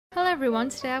everyone,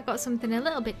 today I've got something a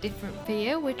little bit different for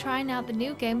you. We're trying out the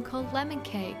new game called Lemon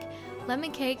Cake.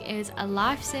 Lemon Cake is a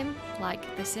life sim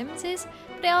like The Sims is,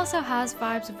 but it also has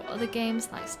vibes of other games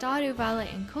like Stardew Valley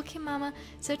and Cooking Mama,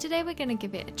 so today we're going to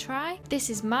give it a try. This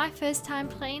is my first time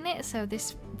playing it, so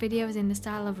this video is in the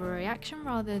style of a reaction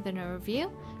rather than a review,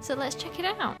 so let's check it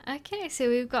out. Okay, so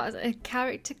we've got a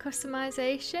character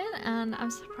customization and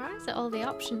I'm surprised at all the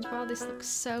options. Wow, this looks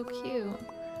so cute.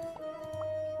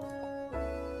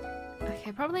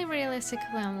 Okay, probably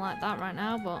realistically I'm like that right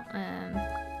now, but I'm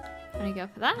gonna go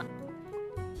for that.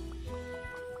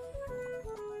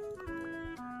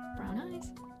 Brown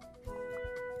eyes.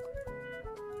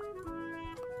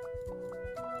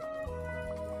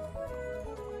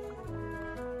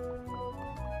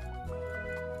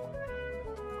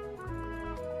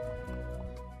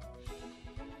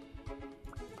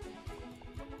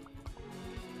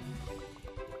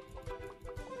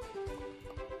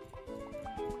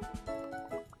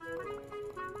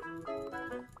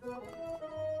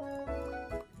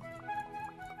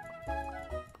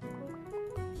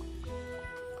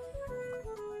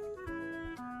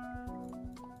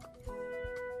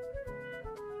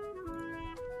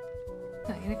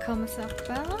 I'm gonna call myself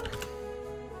Bella.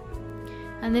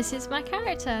 And this is my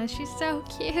character. She's so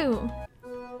cute.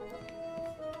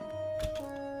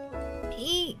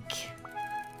 Eek!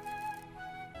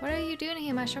 What are you doing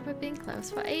here? My shop has been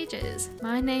closed for ages.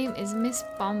 My name is Miss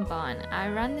Bonbon. I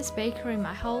ran this bakery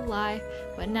my whole life,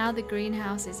 but now the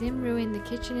greenhouse is in ruin, the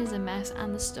kitchen is a mess,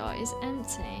 and the store is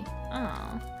empty.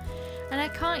 Aww. And I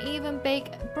can't even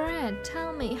bake bread.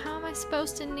 Tell me, how am I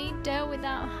supposed to knead dough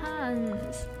without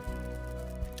hands?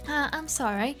 I'm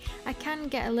sorry, I can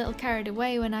get a little carried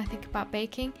away when I think about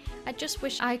baking. I just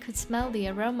wish I could smell the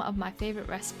aroma of my favourite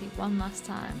recipe one last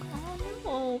time. Oh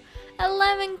no, a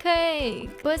lemon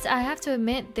cake! But I have to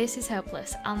admit, this is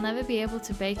hopeless. I'll never be able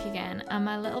to bake again, and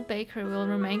my little bakery will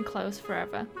remain closed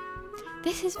forever.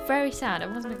 This is very sad, I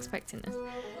wasn't expecting this.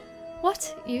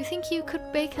 What? You think you could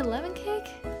bake a lemon cake?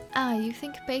 Ah, you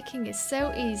think baking is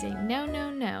so easy. No, no,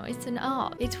 no, it's an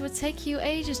art. It would take you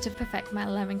ages to perfect my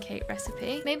lemon cake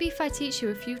recipe. Maybe if I teach you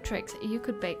a few tricks, you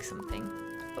could bake something.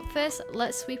 But first,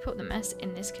 let's sweep up the mess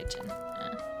in this kitchen.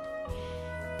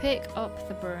 Pick up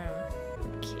the broom.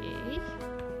 Okay.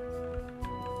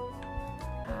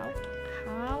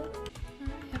 How?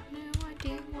 I have no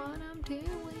idea what I'm doing.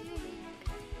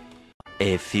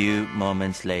 A few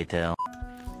moments later.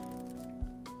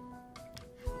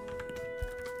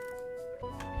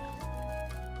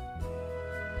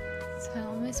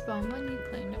 Tell Miss Bonbon you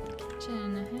cleaned up the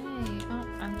kitchen. Hey, oh,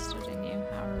 I'm studying you.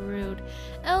 How rude.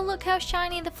 Oh, look how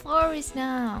shiny the floor is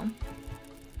now.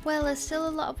 Well, there's still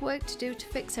a lot of work to do to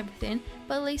fix everything,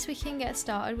 but at least we can get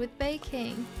started with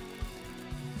baking.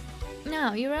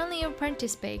 Now, you're only an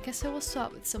apprentice baker, so we'll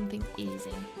start with something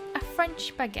easy. A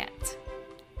French baguette.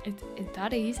 Is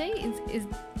that easy? Is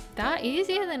that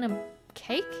easier than a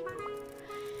cake?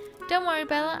 Don't worry,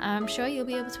 Bella. I'm sure you'll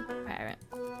be able to prepare it.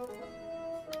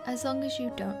 As long as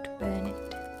you don't burn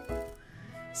it.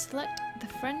 Select the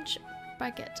French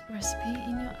baguette recipe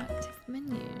in your active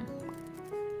menu.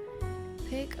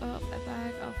 Pick up a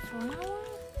bag of flour.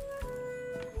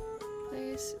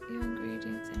 Place your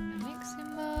ingredients in the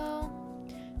mixing bowl.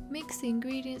 Mix the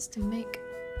ingredients to make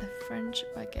the French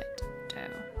baguette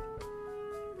dough.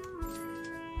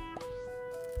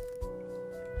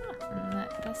 And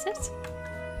that's it.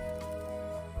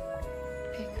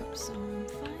 Pick up some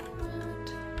flour.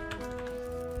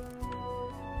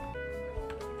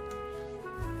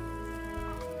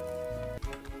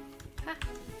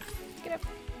 Get up.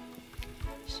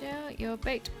 Show your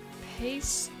baked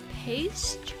pastry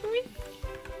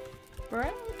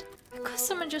bread. A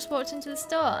customer just walked into the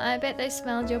store. I bet they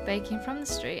smelled your baking from the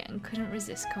street and couldn't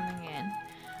resist coming in.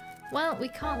 Well, we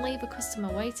can't leave a customer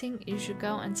waiting. You should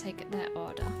go and take their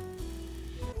order.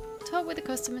 Talk with the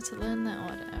customer to learn their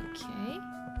order. Okay.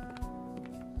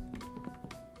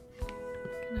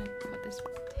 Can I put this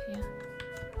here?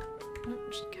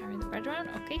 Oh, should carry the bread around.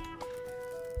 Okay.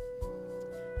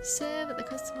 Serve the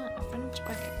customer a French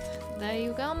baguette. There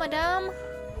you go, madame.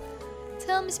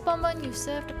 Tell Miss Bonbon you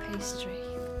served a pastry.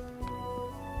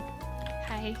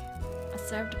 Hey, I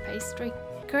served a pastry.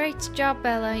 Great job,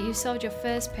 Bella. You solved your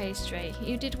first pastry.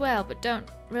 You did well, but don't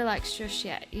relax just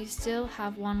yet. You still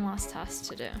have one last task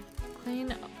to do.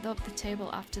 Clean up the table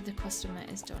after the customer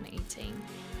is done eating.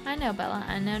 I know, Bella,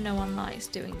 I know no one likes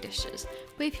doing dishes,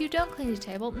 but if you don't clean your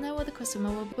table, no other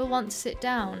customer will want to sit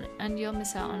down and you'll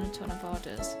miss out on a ton of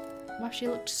orders. Wow, she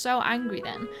looked so angry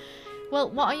then.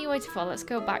 Well, what are you waiting for? Let's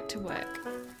go back to work.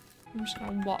 I'm just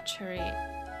gonna watch her eat.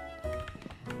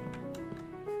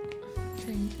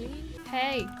 Clean, clean.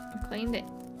 Hey, I cleaned it.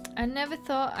 I never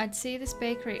thought I'd see this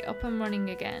bakery up and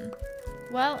running again.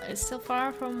 Well, it's still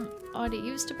far from what it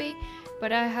used to be,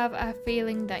 but I have a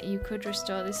feeling that you could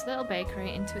restore this little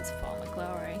bakery into its former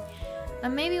glory.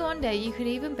 And maybe one day you could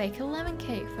even bake a lemon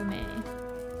cake for me.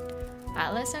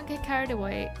 Let's not get carried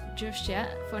away just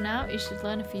yet. For now, you should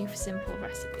learn a few simple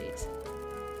recipes.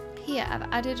 Here,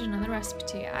 I've added another recipe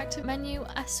to your active menu,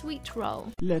 a sweet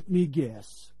roll. Let me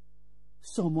guess.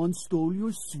 Someone stole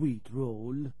your sweet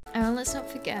roll. And let's not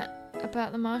forget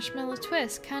about the marshmallow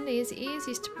twist. Candy is the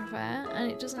easiest to prepare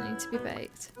and it doesn't need to be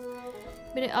baked.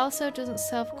 But it also doesn't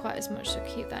sell for quite as much, so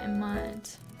keep that in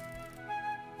mind.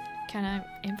 Can I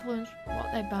influence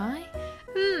what they buy?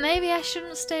 Maybe I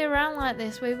shouldn't stay around like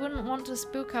this. We wouldn't want to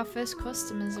spook our first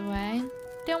customers away.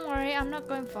 Don't worry, I'm not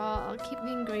going far. I'll keep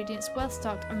the ingredients well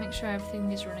stocked and make sure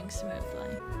everything is running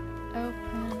smoothly.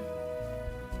 Open.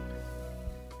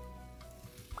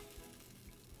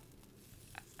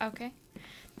 Okay.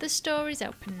 The store is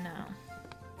open now.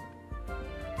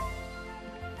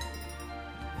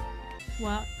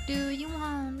 What do you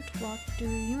want? What do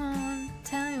you want?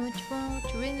 Tell me what you want,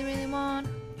 what you really, really want.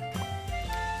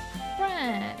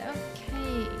 Bread,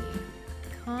 okay.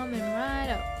 Coming right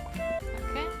up.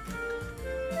 Okay.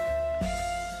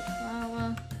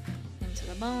 Flour into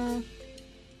the bowl.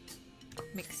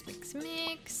 Mix, mix,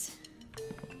 mix.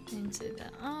 Into the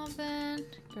oven.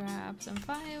 Grab some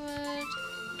firewood.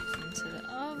 Into the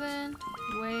oven.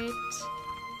 Wait.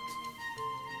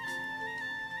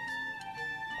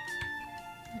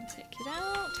 And take it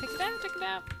out. Take it out. Take it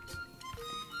out.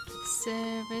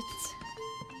 Serve it.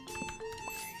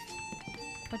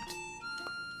 What?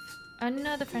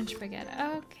 Another French baguette.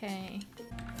 Okay.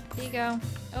 Here you go.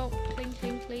 Oh, clean,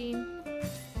 clean, clean.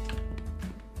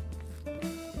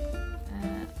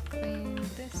 Clean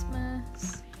this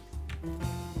mess.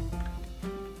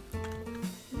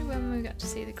 Wonder when we got to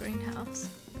see the greenhouse.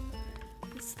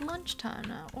 It's lunchtime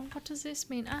now. Oh, what does this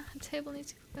mean? The table needs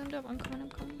to be cleaned up. I'm coming, I'm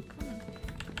coming, I'm coming.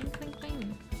 Clean, clean,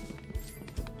 clean.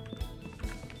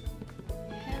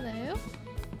 Hello?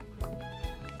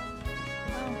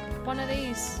 Oh, one of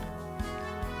these.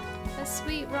 A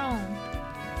sweet roll.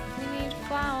 We need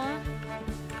flour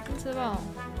into the bowl.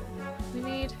 We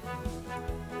need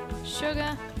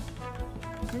sugar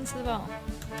into the bowl.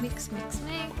 Mix, mix,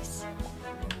 mix.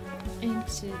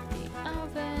 Into the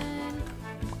oven.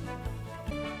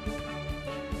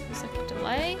 There's like a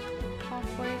delay.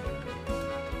 Halfway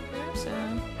through, so.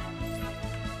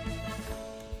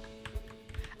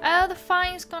 Oh, the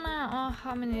fire's gone out. Oh,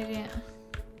 I'm an idiot.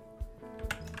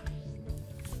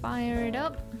 Fire it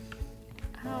up.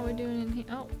 How are we doing in here?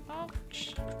 Oh,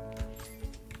 ouch.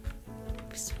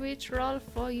 Sweet roll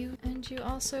for you. And you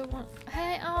also want...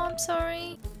 Hey, oh, I'm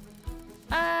sorry.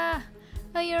 Oh,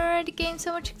 you already gained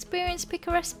so much experience. Pick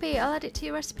a recipe. I'll add it to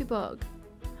your recipe book.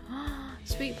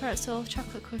 Sweet pretzel,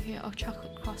 chocolate cookie, or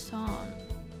chocolate croissant.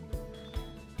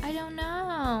 I don't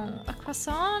know. A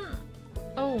croissant?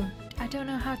 Oh, I don't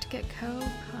know how to get cocoa.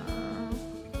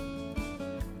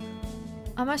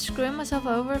 Am I screwing myself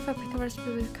over if I pick a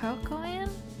recipe with cocoa in?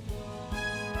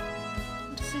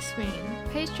 What does this mean?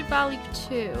 Pastry value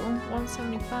 2,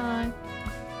 175.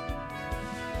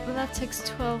 Well, that takes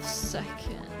 12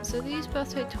 seconds. So these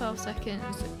both take 12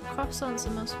 seconds. Croissants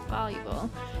are most valuable.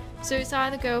 So it's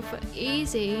either go for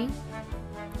easy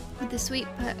with the sweet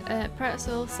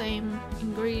pretzel, same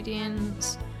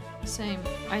ingredients, same,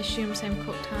 I assume same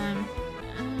cook time.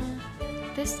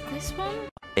 This one?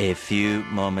 A few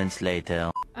moments later.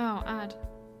 Oh, add.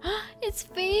 It's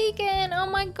vegan! Oh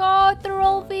my god, they're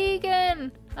all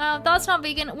vegan! Oh, that's not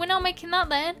vegan. We're not making that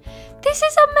then. This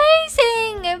is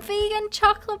amazing! Vegan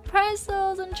chocolate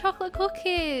pretzels and chocolate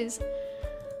cookies.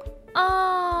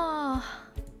 Oh,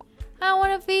 I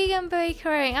want a vegan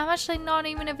bakery. I'm actually not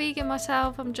even a vegan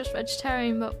myself. I'm just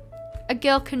vegetarian, but a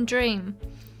girl can dream.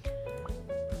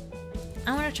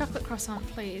 I want a chocolate croissant,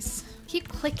 please. Keep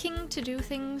clicking to do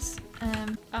things.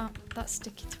 Oh, that's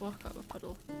sticky to walk over a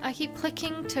puddle. I keep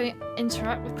clicking to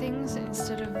interact with things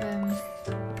instead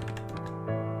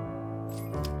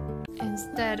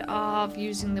of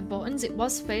using the buttons. It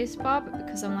was spacebar, but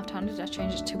because I'm left-handed, I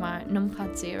changed it to my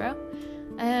numpad 0.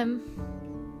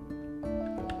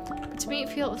 But to me, it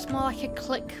feels more like a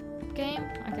click game.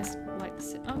 I guess like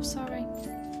this. Oh, sorry,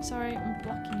 I'm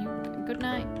blocking you. Good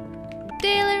night.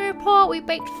 Daily report, we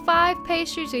baked 5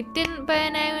 pastries, we didn't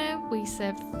burn out, we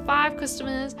served 5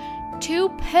 customers, 2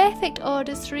 perfect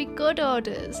orders, 3 good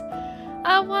orders.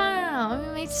 Oh wow, we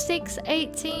made 6,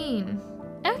 18.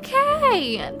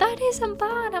 Okay, that isn't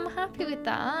bad, I'm happy with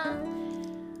that.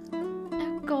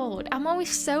 Oh god, I'm always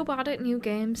so bad at new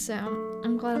games, so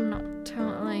I'm glad I'm not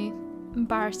totally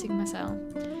embarrassing myself.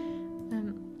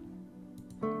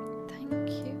 Thank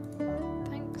you.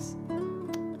 Thanks.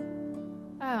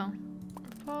 Oh,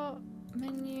 for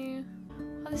menu.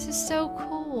 Oh, this is so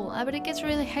cool. But it gets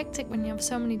really hectic when you have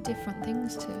so many different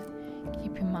things to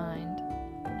keep in mind.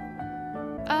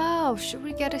 Oh, should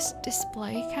we get a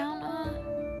display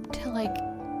counter to like,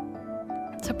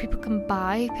 so people can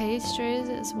buy pastries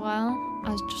as well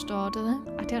as just order them?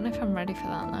 I don't know if I'm ready for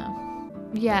that now.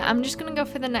 Yeah, I'm just gonna go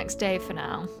for the next day for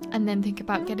now and then think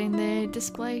about getting the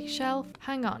display shelf.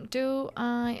 Hang on, do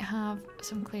I have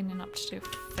some cleaning up to do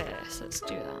first? Let's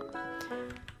do that.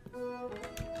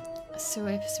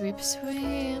 Sweep, sweep,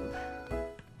 sweep.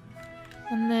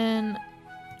 And then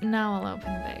now I'll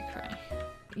open the bakery.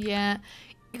 Yeah,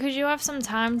 because you have some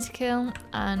time to kill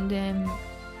and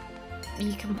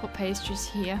you can put pastries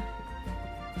here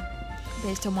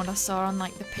based on what I saw on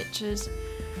like the pictures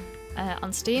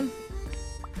on Steam.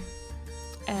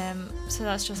 So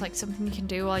that's just like something you can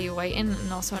do while you're waiting,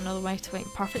 and also another way to make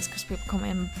profits because people come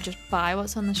in and just buy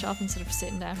what's on the shelf instead of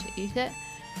sitting down to eat it.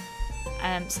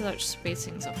 So that just speeds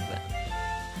things up a bit.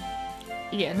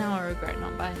 Yeah, now I regret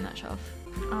not buying that shelf.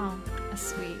 Oh, a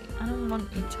sweet. I don't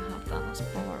want you to have that, that's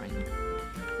boring.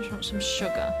 I just want some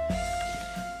sugar.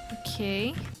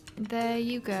 Okay, there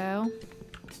you go.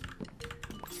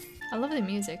 I love the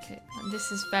music.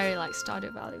 This is very like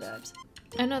Stardew Valley vibes.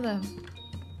 Another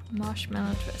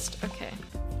marshmallow twist. Okay.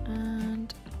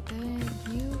 And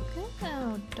there you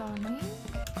go, darling.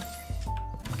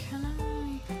 Can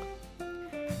I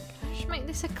just make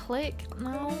this a click?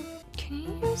 No. Can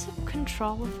you use a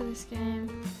controller for this game?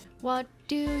 What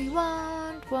do you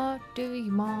want? What do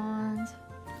you want?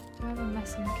 Do I have a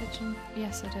mess in the kitchen?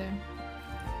 Yes, I do.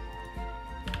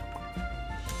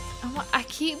 I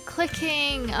keep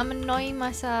clicking. I'm annoying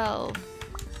myself.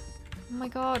 Oh my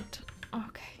god.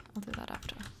 Okay, I'll do that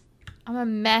after. I'm a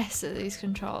mess at these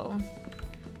controls.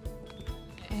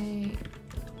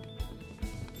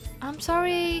 I'm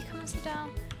sorry. Come and sit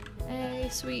down. A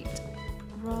sweet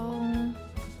roll.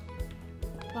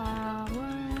 Flour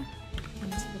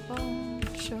into the bowl.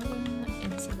 Sugar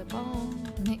into the bowl.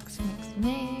 Mix, mix,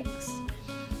 mix.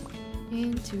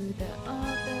 Into the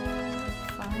oven.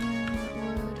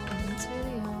 Firewood into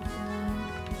the oven.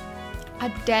 I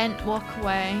didn't walk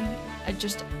away. I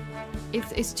just,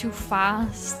 it's too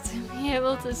fast to be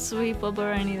able to sweep up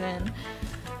or anything.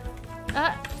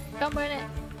 Ah, don't burn it.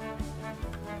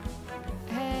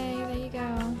 Hey, there you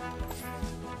go.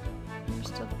 There's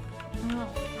still, oh,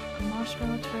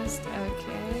 marshmallow twist.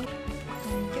 Okay,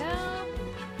 there you go.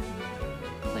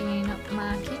 Clean up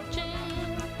my kitchen.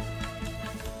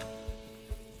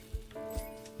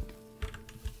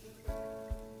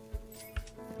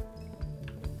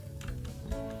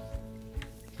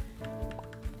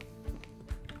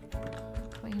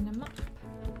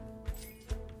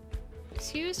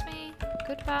 Excuse me.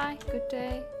 Goodbye. Good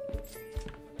day.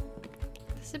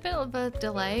 There's a bit of a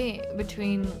delay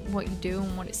between what you do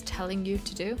and what it's telling you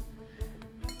to do.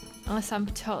 Unless I'm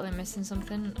totally missing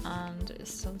something and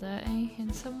it's still dirty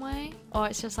in some way. Or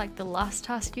it's just like the last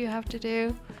task you have to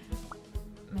do.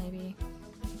 Maybe.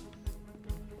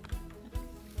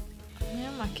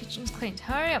 Yeah, my kitchen's cleaned.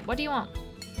 Hurry up. What do you want?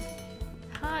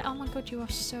 Hi. Oh my god, you are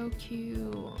so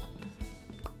cute.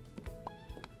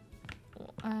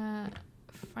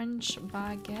 French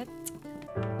baguette.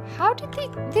 How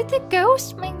did the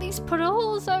ghost make these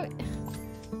puddles? I've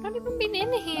not even been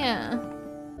in here.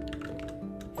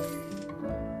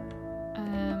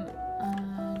 And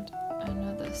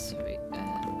another sweet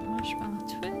marshmallow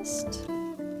twist.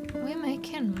 We're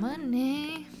making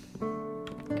money.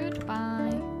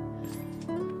 Goodbye.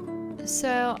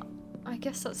 So I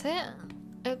guess that's it.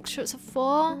 Extra it's a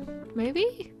 4,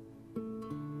 maybe?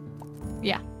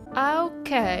 Yeah.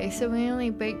 Okay, so we only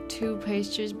baked 2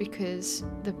 pastries because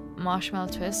the marshmallow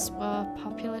twists were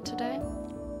popular today.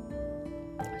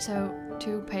 So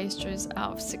 2 pastries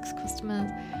out of 6 customers.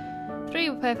 3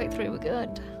 were perfect, 3 were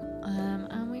good.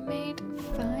 And we made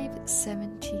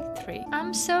 5.73.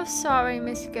 I'm so sorry,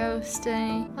 Miss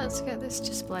Ghosty. Let's get this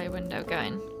display window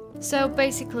going. So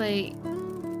basically,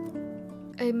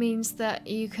 it means that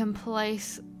you can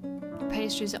place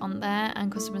pastries on there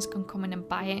and customers can come in and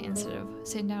buy it instead of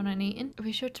sitting down and eating.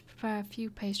 Be sure to prepare a few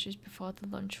pastries before the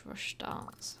lunch rush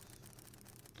starts.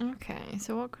 Okay,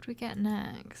 so what could we get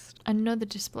next? Another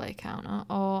display counter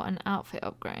or an outfit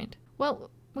upgrade? Well,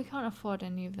 we can't afford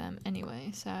any of them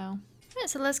anyway, so... Yeah,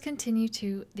 so let's continue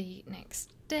to the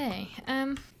next day.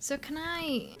 So can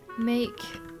I make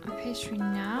a pastry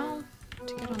now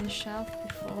to get on the shelf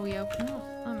before we open up?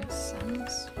 That makes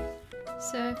sense.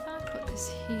 So if I put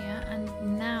this here and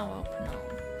now open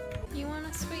up, you want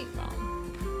a sweet roll?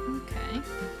 Okay.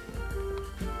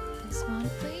 This one,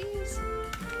 please.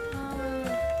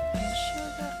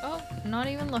 Sugar. Oh, not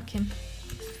even looking.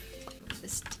 The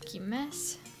sticky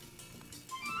mess.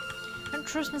 I don't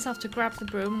trust myself to grab the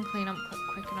broom and clean up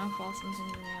quick enough while something's in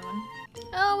the oven.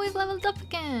 Oh, we've leveled up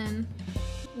again.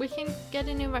 We can get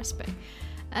a new recipe.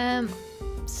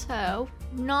 So,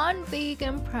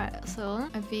 non-vegan pretzel,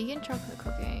 a vegan chocolate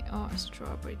cookie, or a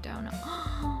strawberry donut.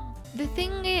 The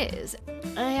thing is,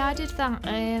 I added that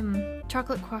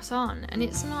chocolate croissant and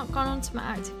it's not gone onto my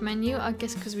active menu, I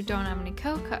guess because we don't have any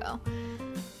cocoa.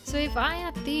 So if I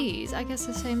add these, I guess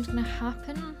the same's gonna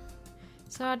happen.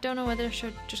 So I don't know whether I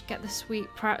should just get the sweet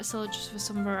pretzel just for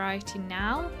some variety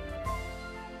now.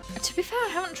 To be fair, I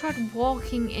haven't tried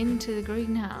walking into the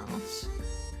greenhouse.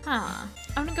 I'm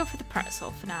gonna go for the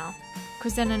pretzel for now,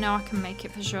 because then I know I can make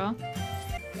it for sure.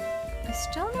 It's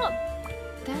still not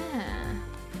there.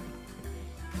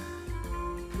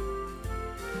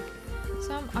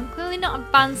 So I'm clearly not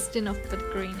advanced enough for the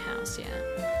greenhouse yet.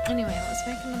 Anyway, let's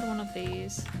make another one of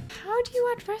these. How do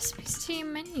you add recipes to your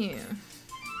menu?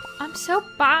 I'm so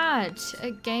bad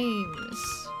at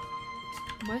games.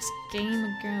 Worst game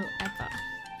girl ever.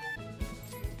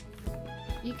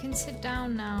 You can sit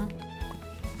down now.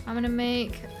 I'm gonna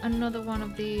make another one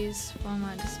of these for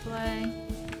my display.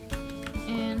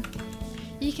 And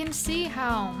you can see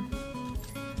how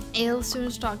it'll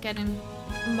soon start getting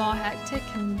more hectic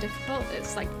and difficult.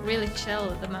 It's like really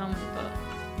chill at the moment, but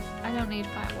I don't need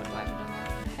firewood. Why would I?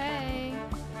 Hey,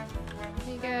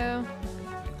 here you go.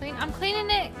 Clean. I'm cleaning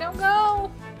it. Don't go.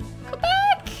 Come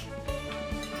back.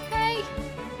 Hey.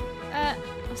 A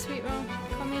sweet roll.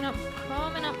 Coming up.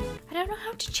 Coming up. I don't know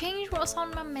how to change what's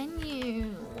on my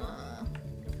menu.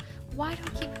 Why do I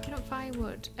keep picking up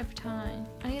firewood every time?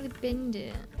 I nearly binned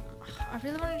it. I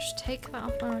really want to just take that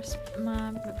off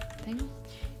my thing.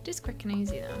 It is quick and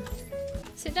easy though.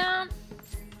 Sit down.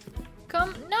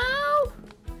 Come. No!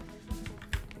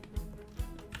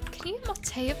 Can you get more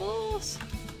tables?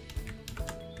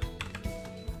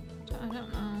 I don't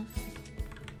know.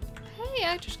 Hey,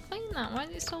 I just cleaned that. Why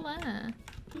is it still there?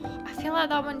 I feel like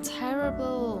that went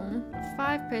terrible.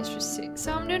 5 pastries, 6.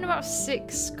 So I'm doing about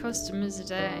 6 customers a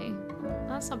day.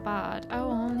 That's not bad. Oh,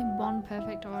 only 1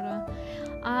 perfect order.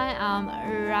 I am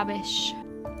rubbish.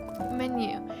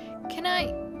 Menu. Can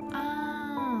I...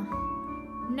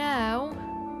 no.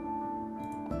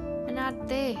 And add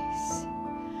this.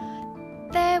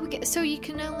 There we go. So you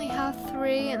can only have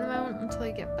 3 at the moment until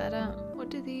you get better. What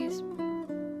do these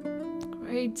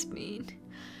grades mean?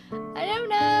 I don't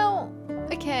know.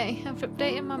 Okay, I've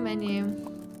updated my menu.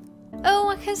 Oh,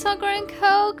 I can start growing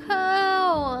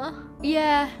cocoa.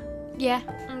 Yeah,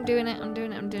 I'm doing it.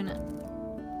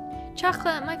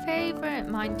 Chocolate, my favourite.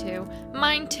 Mine too.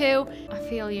 I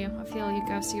feel you,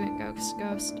 ghost. You went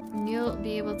ghost. You'll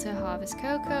be able to harvest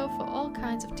cocoa for all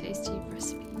kinds of tasty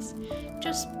recipes.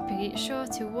 Just be sure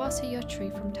to water your tree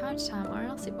from time to time or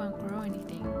else it won't grow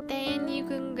anything. Then you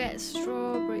can get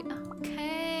strawberry.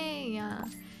 Okay.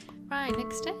 Right,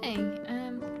 next day.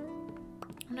 I'm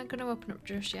not going to open up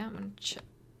just yet. I'm going to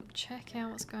check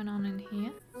out what's going on in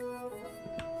here.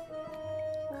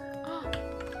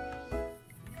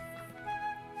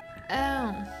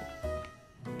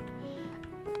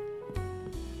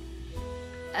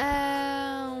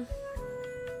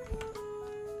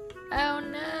 Oh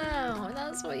no,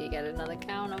 that's what you get another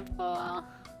counter for.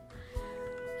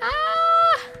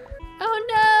 Oh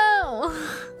no!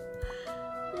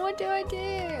 What do I do?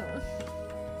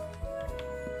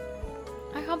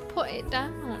 I can't put it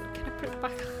down. Can I put it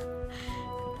back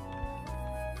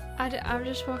on? I'm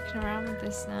just walking around with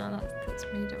this now. That puts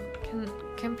me down.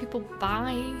 Can people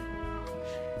buy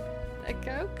the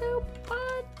cocoa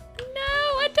pod? No,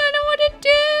 I don't know what to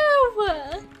do.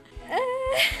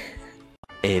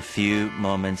 A few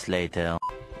moments later.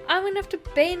 I'm gonna have to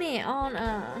bin it, aren't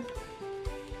I?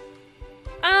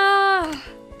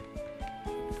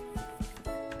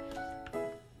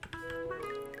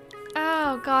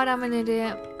 Oh god, I'm an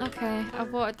idiot. Okay,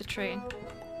 I've watered the tree.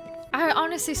 I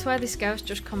honestly swear this ghost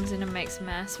just comes in and makes a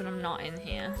mess when I'm not in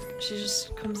here. She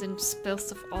just comes in and spills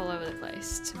stuff all over the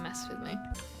place to mess with me.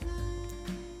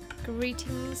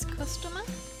 Greetings, customer.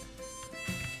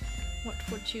 What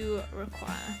would you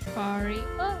require? Hurry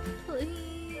up,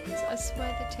 please. I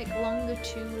swear they take longer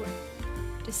to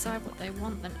decide what they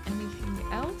want than anything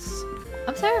else.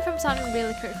 I'm sorry if I'm sounding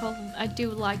really critical. I do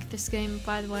like this game,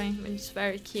 by the way. It's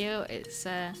very cute. It's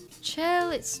chill.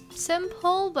 It's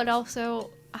simple, but also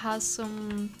has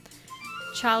some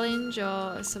challenge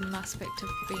or some aspect of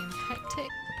being hectic.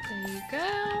 There you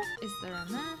go. Is there a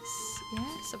mess?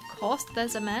 Yes, of course,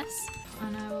 there's a mess.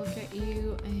 And I will get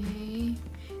you a...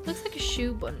 It looks like a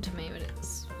shoe bun to me, but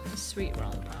it's a sweet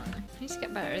roll apparently. I need to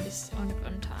get better at this on a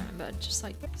bun time, but just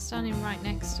like standing right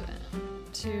next to it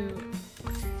to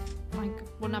like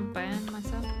when I burn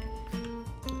myself.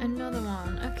 Another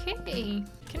one. Okay.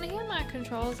 Can I hear my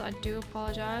controls? I do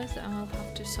apologise. I'll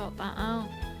have to sort that out.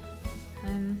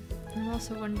 I'm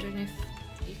also wondering if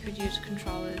you could use a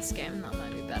controller in this game. That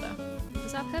might be better.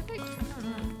 Is that perfect? I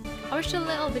don't know. I watched a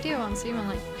little video on Steam and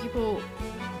like people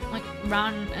like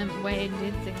ran and weighed and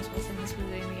did things while things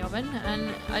were in the oven,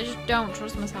 and I just don't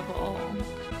trust myself at all.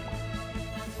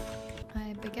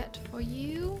 A baguette for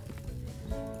you.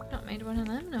 Not made one of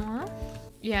them, no.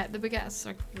 Yeah, the baguettes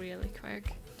are really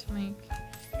quick to make.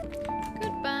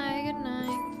 Goodbye, good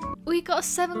night. We got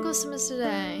 7 customers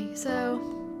today, so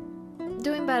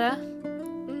doing better.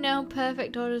 No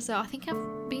perfect orders though. I think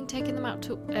I've been taking them out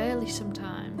too early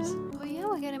sometimes. Oh yeah,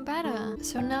 we're getting better.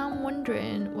 So now I'm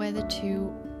wondering whether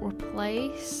to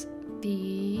replace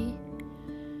the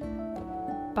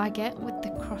baguette with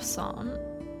the croissant.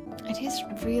 It is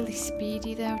really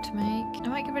speedy though to make. I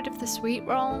might get rid of the sweet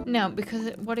roll. No,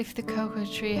 because what if the cocoa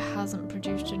tree hasn't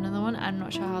produced another one? I'm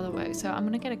not sure how that works. So I'm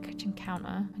gonna get a kitchen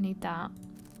counter. I need that.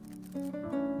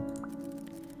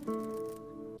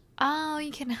 Oh,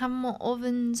 you can have more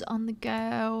ovens on the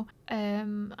go.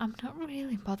 I'm not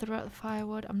really bothered about the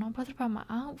firewood. I'm not bothered about my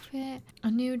outfit.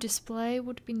 A new display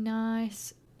would be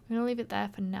nice. I'm gonna leave it there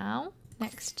for now.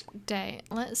 Next day.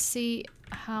 Let's see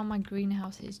how my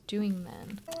greenhouse is doing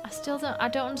then. I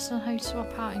don't understand how you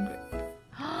swap out ingredients.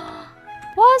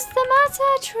 What's the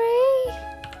matter, tree?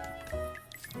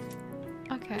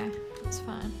 Okay, that's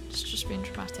fine. It's just being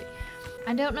dramatic.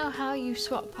 I don't know how you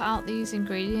swap out these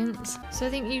ingredients, so I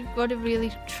think you've got to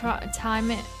really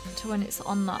time it to when it's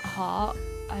on that hot.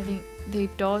 I think the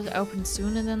doors open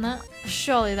sooner than that.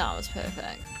 Surely that was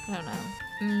perfect. I don't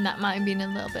know. That might have been a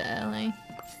little bit early.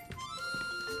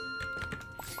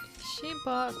 She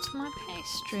bought my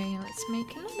pastry. Let's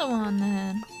make another one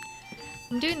then.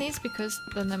 I'm doing these because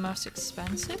they're the most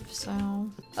expensive, so...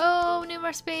 Oh, new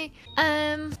recipe!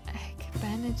 Egg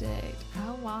Benedict.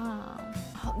 Oh, wow.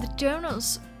 Oh, the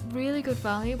donut's really good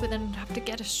value, but then I'd have to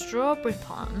get a strawberry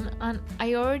plant, and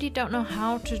I already don't know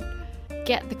how to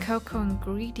get the cocoa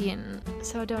ingredient,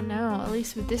 so I don't know. At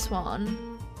least with this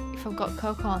one, if I've got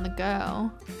cocoa on the go.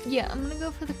 Yeah, I'm gonna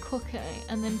go for the cookie,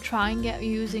 and then try and get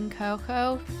using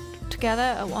cocoa together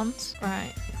at once.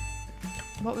 Right.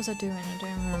 What was I doing? I don't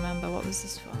even remember. What was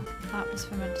this for? That was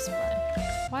for my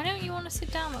display. Why don't you want to sit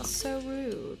down? That's so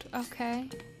rude. Okay.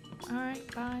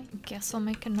 Alright, bye. Guess I'll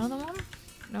make another one.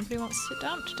 Nobody wants to sit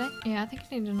down today. Yeah, I think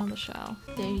I need another shell.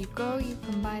 There you go. You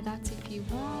can buy that if you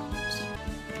want.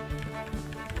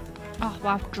 Oh,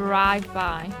 wow. Drive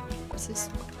by. What's this?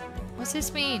 What's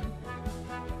this mean?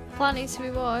 Plant needs to be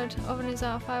watered. Oven is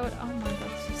out of firewood. Oh my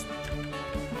god.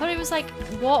 I thought it was like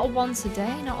water once a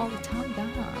day, not all the time.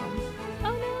 Damn.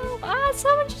 Oh no. Ah,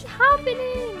 so much is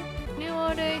happening. New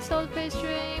order. Sold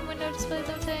pastry. Window displays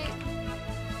update.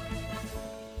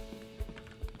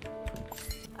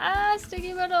 Ah,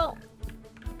 sticky bottle.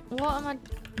 What am I...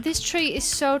 This tree is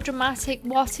so dramatic.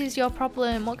 What is your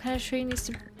problem? What kind of tree needs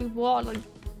to be watered like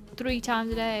 3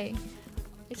 times a day?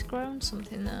 It's grown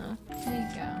something though. There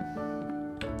you go.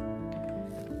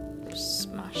 Just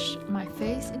smash my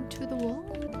face into the wall.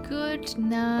 Good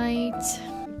night.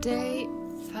 Day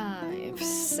 5.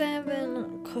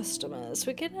 7 customers.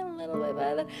 We're getting a little bit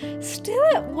better.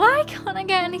 Still, why can't I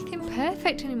get anything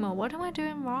perfect anymore? What am I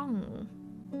doing wrong?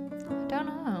 Don't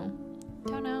know.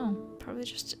 Probably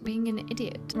just being an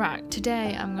idiot. Right,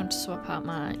 today I'm going to swap out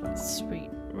my sweet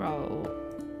roll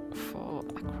for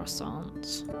a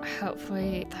croissant.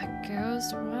 Hopefully that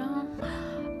goes well.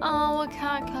 Oh, a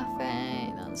cat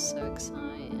cafe. That's so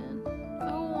exciting.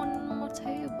 Oh, and more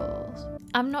tables.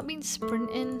 I've not been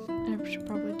sprinting. I should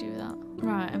probably do that.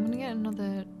 Right, I'm going to get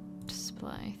another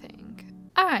display, I think.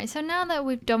 Alright, so now that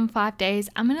we've done 5 days,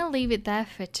 I'm going to leave it there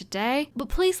for today. But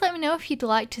please let me know if you'd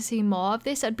like to see more of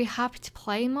this. I'd be happy to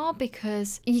play more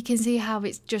because you can see how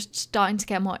it's just starting to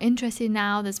get more interesting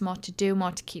now. There's more to do,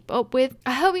 more to keep up with.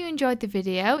 I hope you enjoyed the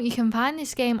video. You can find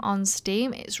this game on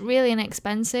Steam. It's really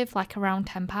inexpensive, like around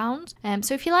 £10.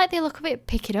 So if you like the look of it,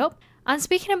 pick it up. And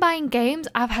speaking of buying games,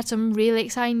 I've had some really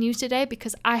exciting news today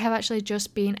because I have actually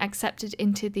just been accepted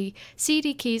into the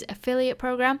CD Keys affiliate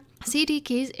program. CD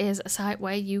Keys is a site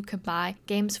where you can buy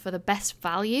games for the best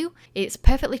value. It's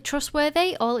perfectly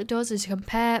trustworthy. All it does is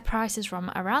compare prices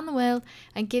from around the world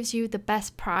and gives you the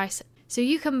best price. So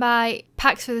you can buy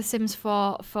packs for The Sims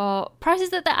 4 for prices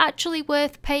that they're actually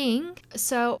worth paying.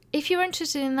 So if you're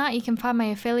interested in that, you can find my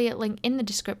affiliate link in the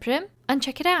description and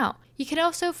check it out. You can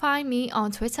also find me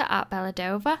on Twitter at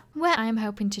Belladova, where I am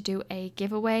hoping to do a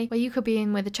giveaway where you could be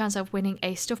in with a chance of winning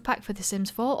a stuff pack for The Sims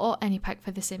 4 or any pack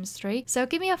for The Sims 3. So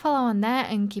give me a follow on there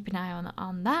and keep an eye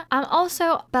on that. I'm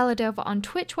also Belladova on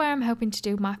Twitch, where I'm hoping to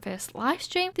do my first live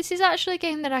stream. This is actually a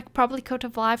game that I probably could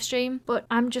have live streamed, but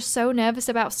I'm just so nervous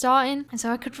about starting, and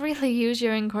so I could really use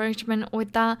your encouragement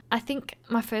with that. I think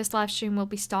my first live stream will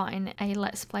be starting a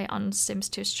Let's Play on Sims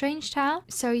 2 Strange Town,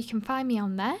 so you can find me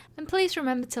on there. And please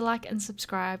remember to like and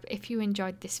subscribe if you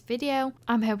enjoyed this video.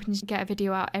 I'm hoping to get a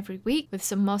video out every week with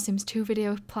some more Sims 2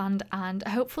 videos planned, and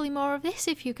hopefully more of this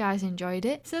if you guys enjoyed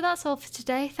it. So that's all for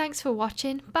today. Thanks for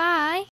watching. Bye!